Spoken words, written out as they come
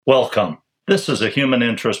Welcome. This is a human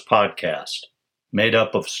interest podcast made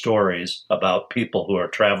up of stories about people who are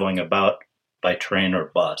traveling about by train or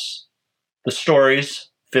bus. The stories,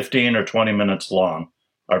 15 or 20 minutes long,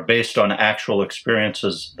 are based on actual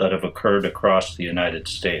experiences that have occurred across the United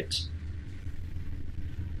States.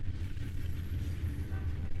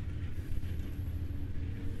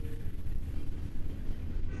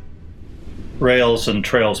 Rails and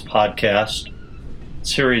Trails Podcast,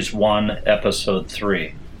 Series 1, Episode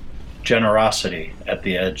 3. Generosity at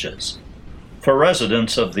the Edges. For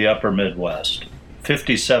residents of the upper Midwest,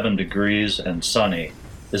 57 degrees and sunny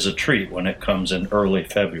is a treat when it comes in early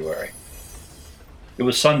February. It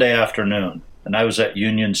was Sunday afternoon, and I was at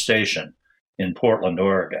Union Station in Portland,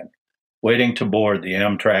 Oregon, waiting to board the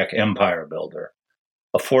Amtrak Empire Builder,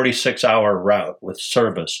 a 46-hour route with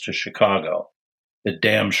service to Chicago. It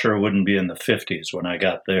damn sure wouldn't be in the 50s when I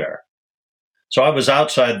got there. So I was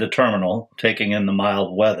outside the terminal, taking in the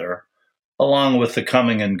mild weather, along with the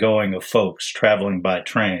coming and going of folks traveling by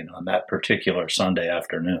train on that particular Sunday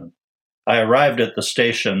afternoon. I arrived at the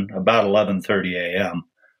station about 11:30 a.m.,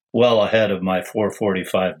 well ahead of my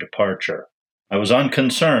 4:45 departure. I was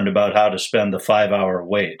unconcerned about how to spend the 5-hour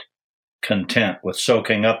wait, content with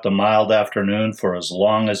soaking up the mild afternoon for as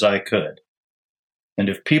long as I could. And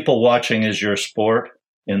if people watching is your sport,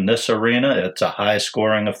 in this arena, it's a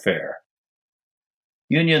high-scoring affair.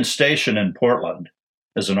 Union Station in Portland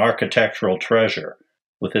is an architectural treasure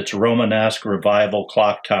with its Romanesque revival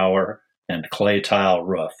clock tower and clay tile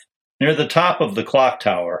roof. Near the top of the clock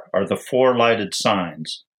tower are the 4 lighted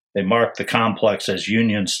signs. They mark the complex as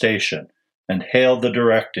Union Station and hail the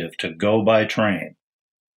directive to go by train.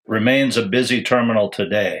 It remains a busy terminal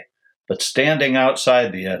today, but standing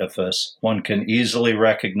outside the edifice, one can easily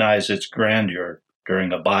recognize its grandeur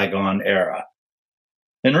during a bygone era.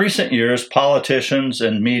 In recent years, politicians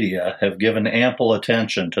and media have given ample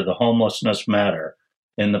attention to the homelessness matter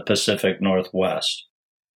in the Pacific Northwest,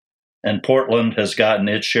 and Portland has gotten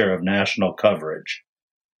its share of national coverage.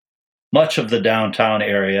 Much of the downtown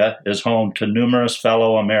area is home to numerous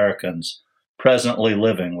fellow Americans presently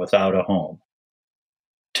living without a home.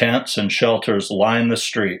 Tents and shelters line the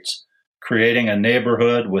streets, creating a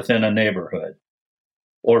neighborhood within a neighborhood,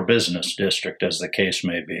 or business district as the case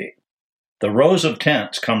may be. The rows of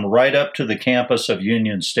tents come right up to the campus of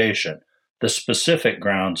Union Station, the specific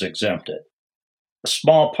grounds exempted. A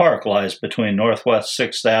small park lies between Northwest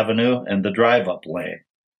 6th Avenue and the drive-up lane.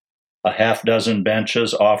 A half-dozen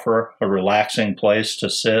benches offer a relaxing place to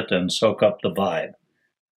sit and soak up the vibe.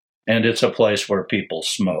 And it's a place where people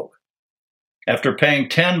smoke. After paying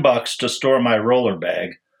 $10 to store my roller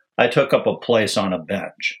bag, I took up a place on a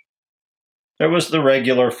bench. There was the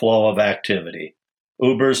regular flow of activity.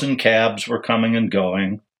 Ubers and cabs were coming and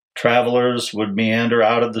going. Travelers would meander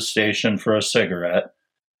out of the station for a cigarette,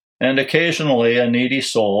 and occasionally a needy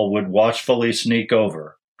soul would watchfully sneak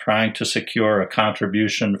over, trying to secure a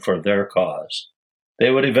contribution for their cause. They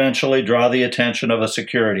would eventually draw the attention of a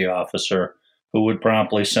security officer who would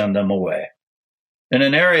promptly send them away. In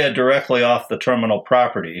an area directly off the terminal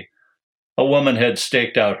property, a woman had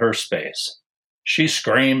staked out her space. She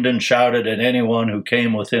screamed and shouted at anyone who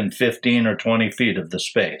came within 15 or 20 feet of the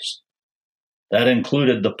space. That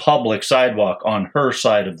included the public sidewalk on her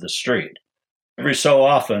side of the street. Every so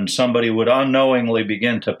often, somebody would unknowingly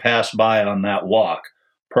begin to pass by on that walk,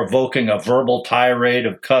 provoking a verbal tirade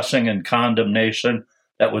of cussing and condemnation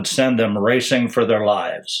that would send them racing for their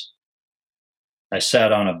lives. I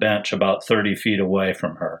sat on a bench about 30 feet away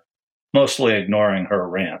from her, mostly ignoring her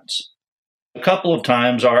rants. A couple of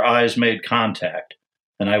times our eyes made contact,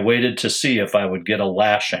 and I waited to see if I would get a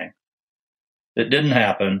lashing. It didn't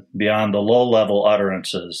happen beyond the low-level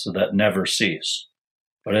utterances that never cease.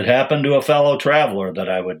 But it happened to a fellow traveler that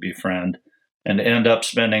I would befriend and end up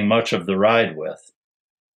spending much of the ride with.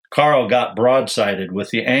 Carl got broadsided with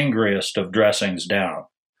the angriest of dressings down,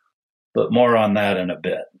 but more on that in a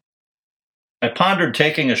bit. I pondered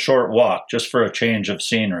taking a short walk just for a change of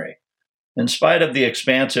scenery. In spite of the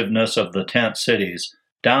expansiveness of the tent cities,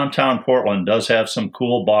 downtown Portland does have some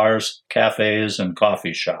cool bars, cafes, and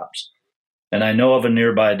coffee shops, and I know of a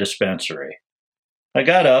nearby dispensary. I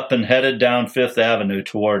got up and headed down 5th Avenue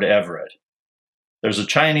toward Everett. There's a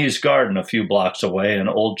Chinese garden a few blocks away in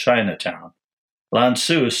Old Chinatown.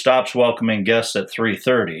 Lansu stops welcoming guests at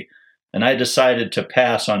 3:30, and I decided to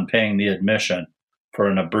pass on paying the admission for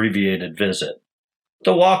an abbreviated visit.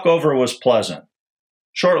 The walkover was pleasant.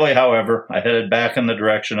 Shortly, however, I headed back in the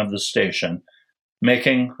direction of the station,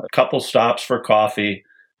 making a couple stops for coffee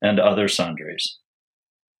and other sundries.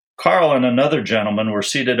 Carl and another gentleman were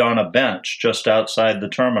seated on a bench just outside the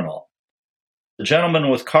terminal. The gentleman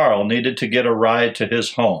with Carl needed to get a ride to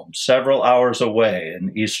his home, several hours away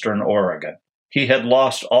in eastern Oregon. He had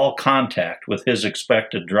lost all contact with his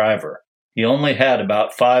expected driver. He only had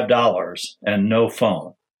about $5 and no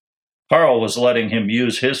phone. Carl was letting him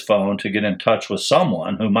use his phone to get in touch with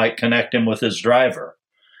someone who might connect him with his driver,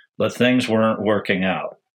 but things weren't working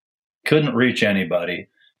out. Couldn't reach anybody,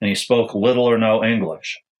 and he spoke little or no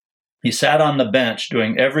English. He sat on the bench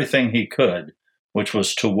doing everything he could, which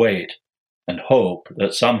was to wait and hope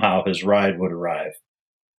that somehow his ride would arrive.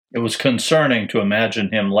 It was concerning to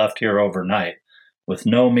imagine him left here overnight with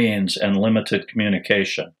no means and limited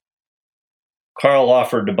communication. Carl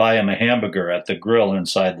offered to buy him a hamburger at the grill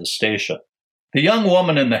inside the station. The young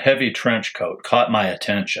woman in the heavy trench coat caught my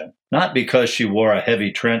attention, not because she wore a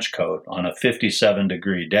heavy trench coat on a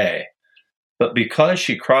 57-degree day, but because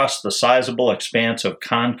she crossed the sizable expanse of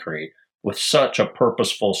concrete with such a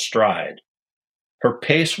purposeful stride. Her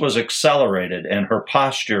pace was accelerated and her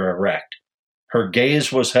posture erect. Her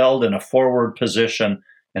gaze was held in a forward position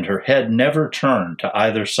and her head never turned to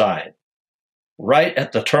either side. Right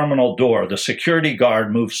at the terminal door, the security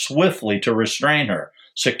guard moved swiftly to restrain her,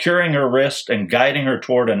 securing her wrist and guiding her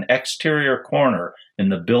toward an exterior corner in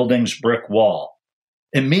the building's brick wall.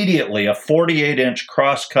 Immediately, a 48-inch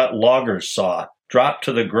cross-cut logger's saw dropped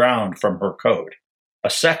to the ground from her coat. A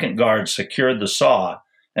second guard secured the saw,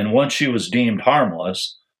 and once she was deemed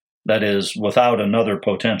harmless, that is, without another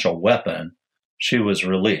potential weapon, she was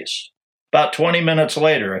released. About 20 minutes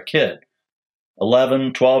later, a kid,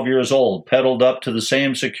 11, 12 years old, pedaled up to the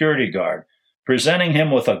same security guard, presenting him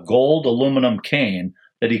with a gold aluminum cane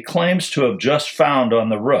that he claims to have just found on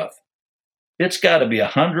the roof. It's got to be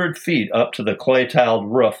 100 feet up to the clay-tiled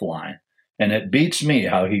roof line, and it beats me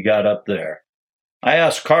how he got up there. I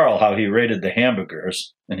asked Carl how he rated the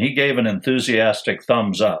hamburgers, and he gave an enthusiastic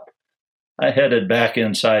thumbs up. I headed back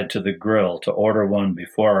inside to the grill to order one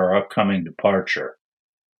before our upcoming departure.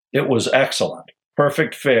 It was excellent,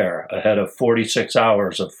 perfect fare ahead of 46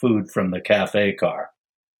 hours of food from the cafe car.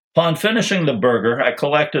 Upon finishing the burger, I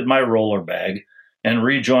collected my roller bag and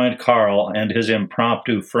rejoined Carl and his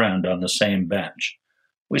impromptu friend on the same bench.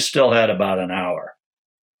 We still had about an hour.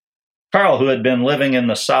 Carl, who had been living in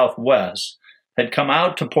the Southwest, had come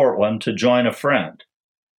out to Portland to join a friend.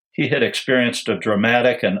 He had experienced a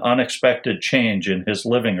dramatic and unexpected change in his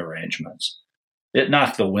living arrangements. It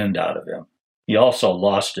knocked the wind out of him. He also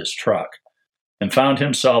lost his truck and found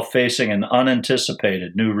himself facing an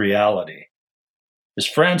unanticipated new reality. His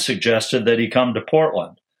friend suggested that he come to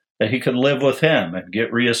Portland, that he could live with him and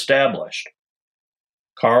get reestablished.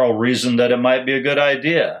 Carl reasoned that it might be a good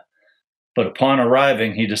idea, but upon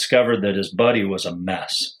arriving, he discovered that his buddy was a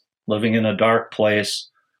mess, living in a dark place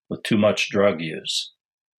with too much drug use.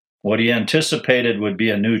 What he anticipated would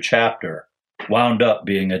be a new chapter wound up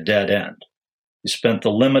being a dead end. He spent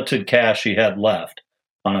the limited cash he had left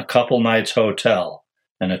on a couple nights hotel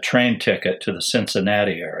and a train ticket to the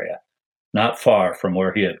Cincinnati area, not far from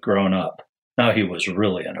where he had grown up. Now he was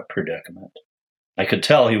really in a predicament. I could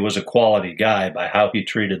tell he was a quality guy by how he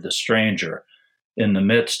treated the stranger in the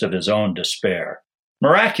midst of his own despair.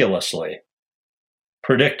 Miraculously,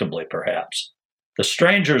 predictably perhaps, the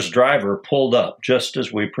stranger's driver pulled up just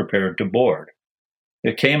as we prepared to board.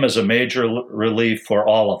 It came as a major relief for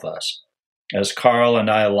all of us, as Carl and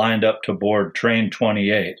I lined up to board Train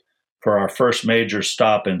 28 for our first major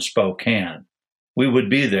stop in Spokane. We would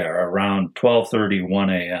be there around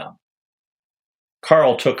 12:31 a.m.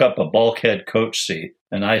 Carl took up a bulkhead coach seat,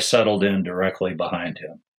 and I settled in directly behind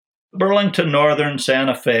him. Burlington Northern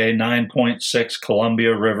Santa Fe 9.6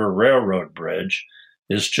 Columbia River Railroad Bridge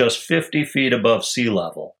is just 50 feet above sea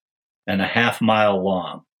level and a half-mile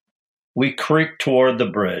long. We creaked toward the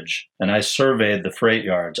bridge, and I surveyed the freight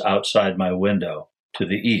yards outside my window to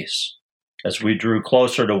the east as we drew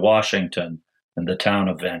closer to Washington and the town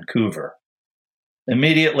of Vancouver.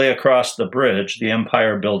 Immediately across the bridge, the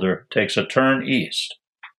Empire Builder takes a turn east,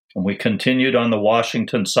 and we continued on the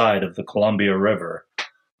Washington side of the Columbia River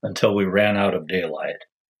until we ran out of daylight.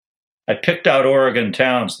 I picked out Oregon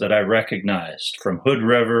towns that I recognized, from Hood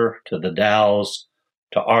River to the Dalles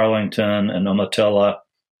to Arlington and Umatilla.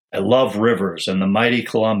 I love rivers, and the mighty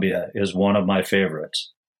Columbia is one of my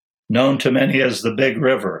favorites. Known to many as the Big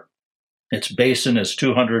River, its basin is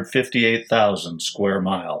 258,000 square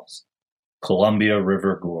miles. Columbia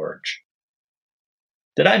River Gorge.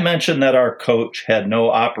 Did I mention that our coach had no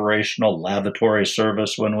operational lavatory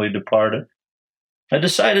service when we departed? I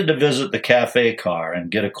decided to visit the cafe car and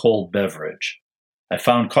get a cold beverage. I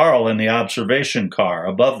found Carl in the observation car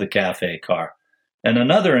above the cafe car, and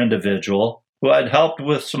another individual who I'd helped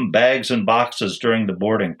with some bags and boxes during the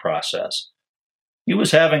boarding process. He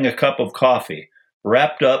was having a cup of coffee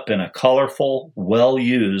wrapped up in a colorful,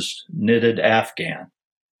 well-used knitted afghan.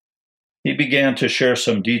 He began to share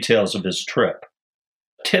some details of his trip.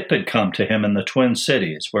 A tip had come to him in the Twin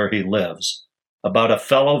Cities, where he lives, about a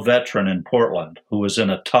fellow veteran in Portland who was in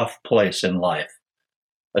a tough place in life.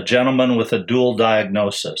 A gentleman with a dual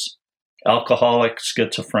diagnosis, alcoholic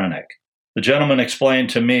schizophrenic. The gentleman explained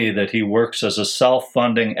to me that he works as a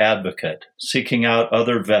self-funding advocate, seeking out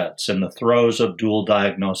other vets in the throes of dual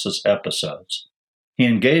diagnosis episodes. He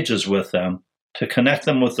engages with them to connect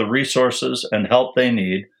them with the resources and help they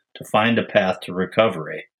need to find a path to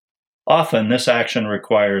recovery. Often, this action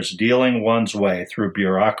requires dealing one's way through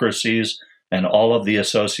bureaucracies and all of the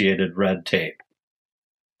associated red tape.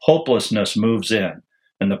 Hopelessness moves in,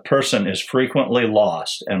 and the person is frequently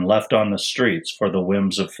lost and left on the streets for the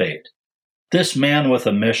whims of fate. This man with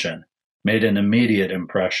a mission made an immediate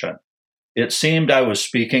impression. It seemed I was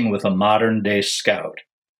speaking with a modern-day scout,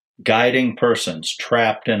 guiding persons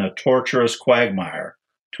trapped in a torturous quagmire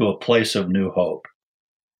to a place of new hope.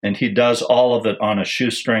 And he does all of it on a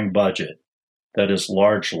shoestring budget that is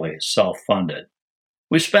largely self-funded.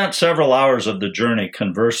 We spent several hours of the journey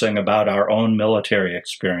conversing about our own military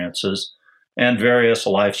experiences and various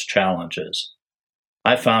life's challenges.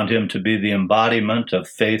 I found him to be the embodiment of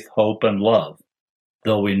faith, hope, and love,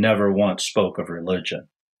 though we never once spoke of religion.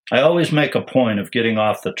 I always make a point of getting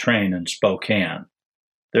off the train in Spokane.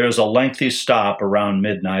 There is a lengthy stop around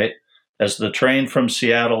midnight as the train from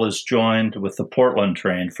Seattle is joined with the Portland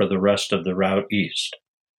train for the rest of the route east.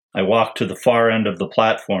 I walk to the far end of the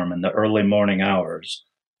platform in the early morning hours,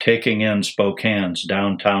 taking in Spokane's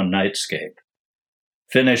downtown nightscape.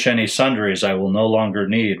 Finish any sundries I will no longer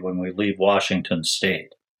need when we leave Washington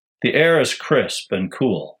State. The air is crisp and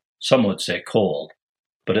cool, some would say cold,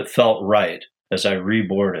 but it felt right as I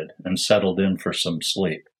reboarded and settled in for some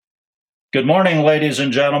sleep. Good morning, ladies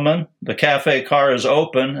and gentlemen. The cafe car is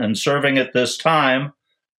open and serving at this time.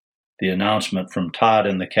 The announcement from Todd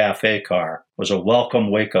in the cafe car was a welcome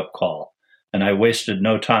wake-up call, and I wasted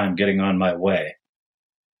no time getting on my way.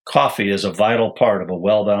 Coffee is a vital part of a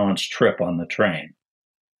well-balanced trip on the train.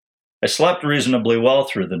 I slept reasonably well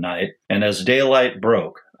through the night, and as daylight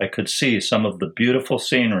broke, I could see some of the beautiful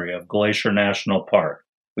scenery of Glacier National Park.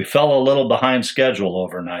 We fell a little behind schedule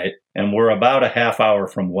overnight, and were about a half hour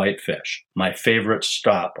from Whitefish, my favorite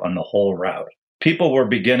stop on the whole route. People were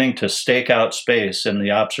beginning to stake out space in the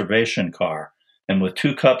observation car, and with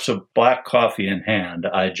 2 cups of black coffee in hand,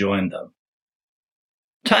 I joined them.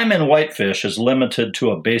 Time in Whitefish is limited to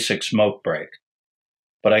a basic smoke break,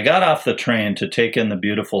 but I got off the train to take in the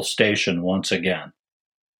beautiful station once again.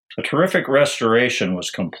 A terrific restoration was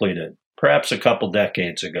completed, perhaps a couple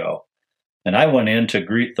decades ago, and I went in to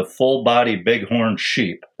greet the full-body bighorn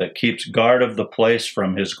sheep that keeps guard of the place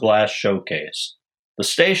from his glass showcase. The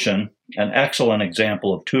station, an excellent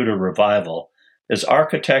example of Tudor revival, is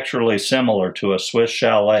architecturally similar to a Swiss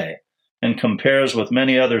chalet and compares with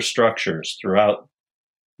many other structures throughout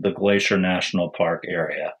the Glacier National Park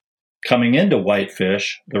area. Coming into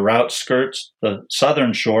Whitefish, the route skirts the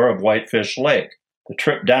southern shore of Whitefish Lake. The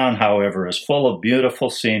trip down, however, is full of beautiful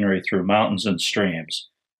scenery through mountains and streams.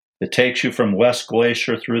 It takes you from West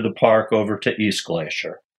Glacier through the park over to East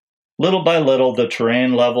Glacier. Little by little, the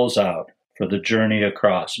terrain levels out for the journey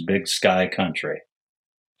across Big Sky Country.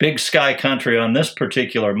 Big Sky Country on this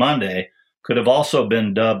particular Monday could have also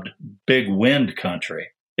been dubbed Big Wind Country.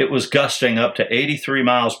 It was gusting up to 83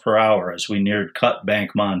 miles per hour as we neared Cut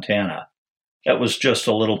Bank, Montana. It was just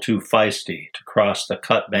a little too feisty to cross the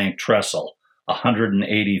Cut Bank trestle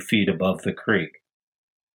 180 feet above the creek.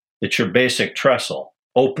 It's your basic trestle,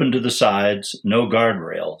 open to the sides, no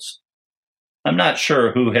guardrails. I'm not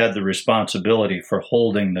sure who had the responsibility for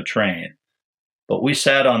holding the train, but we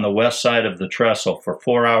sat on the west side of the trestle for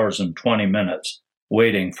 4 hours and 20 minutes,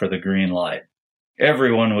 waiting for the green light.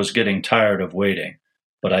 Everyone was getting tired of waiting,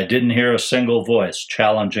 but I didn't hear a single voice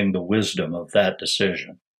challenging the wisdom of that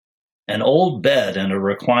decision. An old bed and a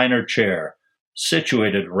recliner chair,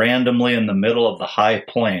 situated randomly in the middle of the high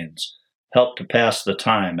plains, helped to pass the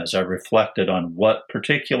time as I reflected on what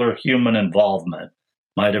particular human involvement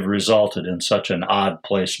might have resulted in such an odd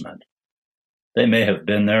placement. They may have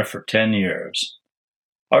been there for 10 years.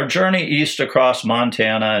 Our journey east across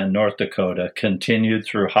Montana and North Dakota continued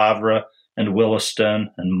through Havre and Williston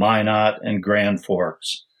and Minot and Grand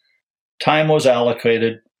Forks. Time was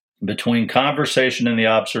allocated between conversation in the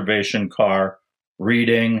observation car,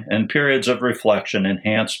 reading, and periods of reflection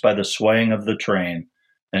enhanced by the swaying of the train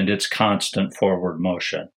and its constant forward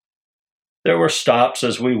motion. There were stops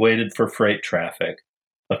as we waited for freight traffic,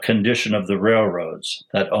 a condition of the railroads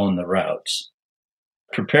that own the routes.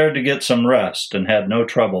 Prepared to get some rest and had no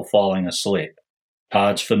trouble falling asleep.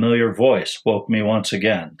 Todd's familiar voice woke me once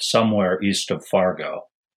again, somewhere east of Fargo,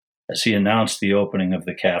 as he announced the opening of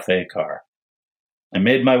the cafe car. I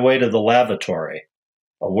made my way to the lavatory.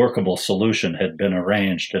 A workable solution had been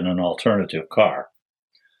arranged in an alternative car.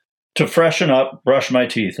 To freshen up, brush my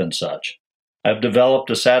teeth, and such. I've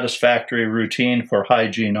developed a satisfactory routine for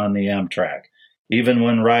hygiene on the Amtrak, even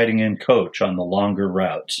when riding in coach on the longer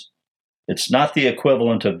routes. It's not the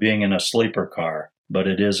equivalent of being in a sleeper car, but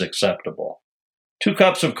it is acceptable. 2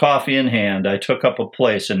 cups of coffee in hand, I took up a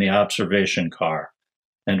place in the observation car,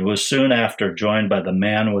 and was soon after joined by the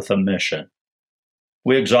man with a mission.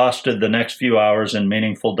 We exhausted the next few hours in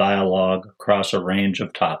meaningful dialogue across a range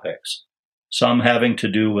of topics, some having to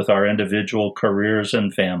do with our individual careers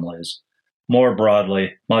and families, more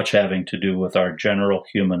broadly, much having to do with our general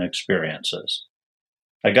human experiences.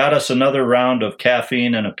 I got us another round of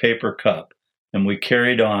caffeine in a paper cup, and we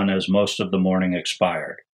carried on as most of the morning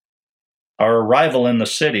expired. Our arrival in the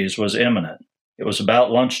cities was imminent. It was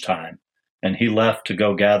about lunchtime, and he left to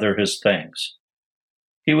go gather his things.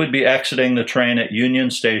 He would be exiting the train at Union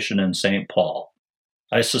Station in St. Paul.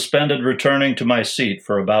 I suspended returning to my seat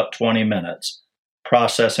for about 20 minutes,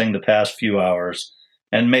 processing the past few hours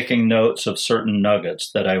and making notes of certain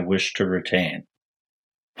nuggets that I wished to retain.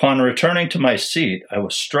 Upon returning to my seat, I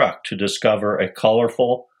was struck to discover a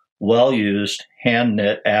colorful, well-used,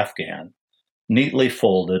 hand-knit Afghan, neatly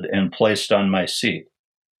folded and placed on my seat.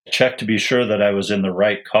 I checked to be sure that I was in the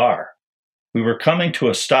right car. We were coming to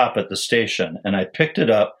a stop at the station, and I picked it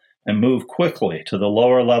up and moved quickly to the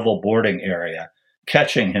lower-level boarding area,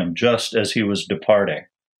 catching him just as he was departing.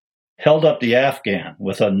 Held up the Afghan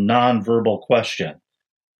with a non-verbal question.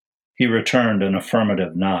 He returned an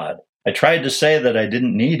affirmative nod. I tried to say that I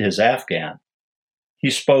didn't need his Afghan. He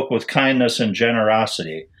spoke with kindness and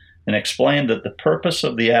generosity and explained that the purpose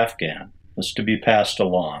of the Afghan was to be passed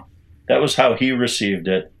along. That was how he received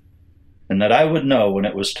it, and that I would know when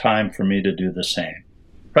it was time for me to do the same.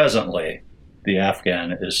 Presently, the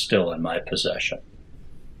Afghan is still in my possession.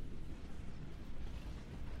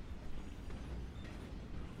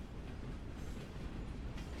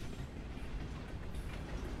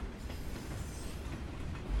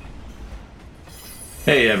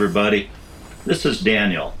 Hey everybody, this is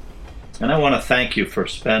Daniel, and I want to thank you for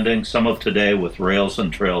spending some of today with Rails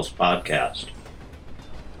and Trails podcast.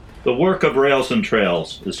 The work of Rails and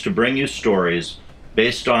Trails is to bring you stories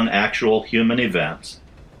based on actual human events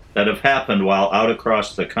that have happened while out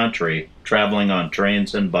across the country traveling on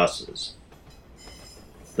trains and buses.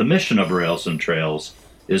 The mission of Rails and Trails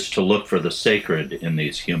is to look for the sacred in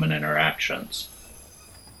these human interactions.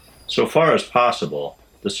 So far as possible,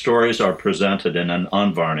 the stories are presented in an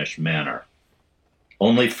unvarnished manner.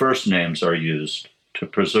 Only first names are used to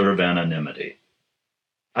preserve anonymity.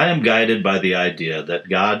 I am guided by the idea that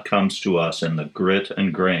God comes to us in the grit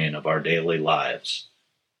and grain of our daily lives,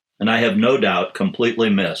 and I have no doubt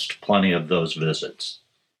completely missed plenty of those visits.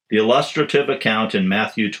 The illustrative account in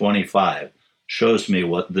Matthew 25 shows me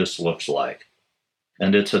what this looks like,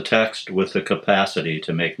 and it's a text with the capacity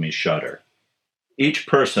to make me shudder. Each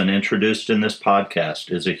person introduced in this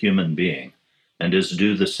podcast is a human being and is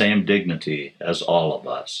due the same dignity as all of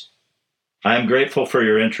us. I am grateful for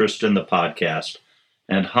your interest in the podcast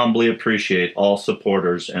and humbly appreciate all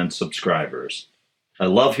supporters and subscribers. I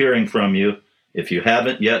love hearing from you. If you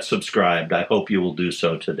haven't yet subscribed, I hope you will do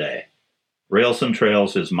so today. Rails and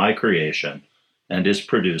Trails is my creation and is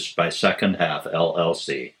produced by Second Half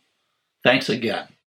LLC. Thanks again.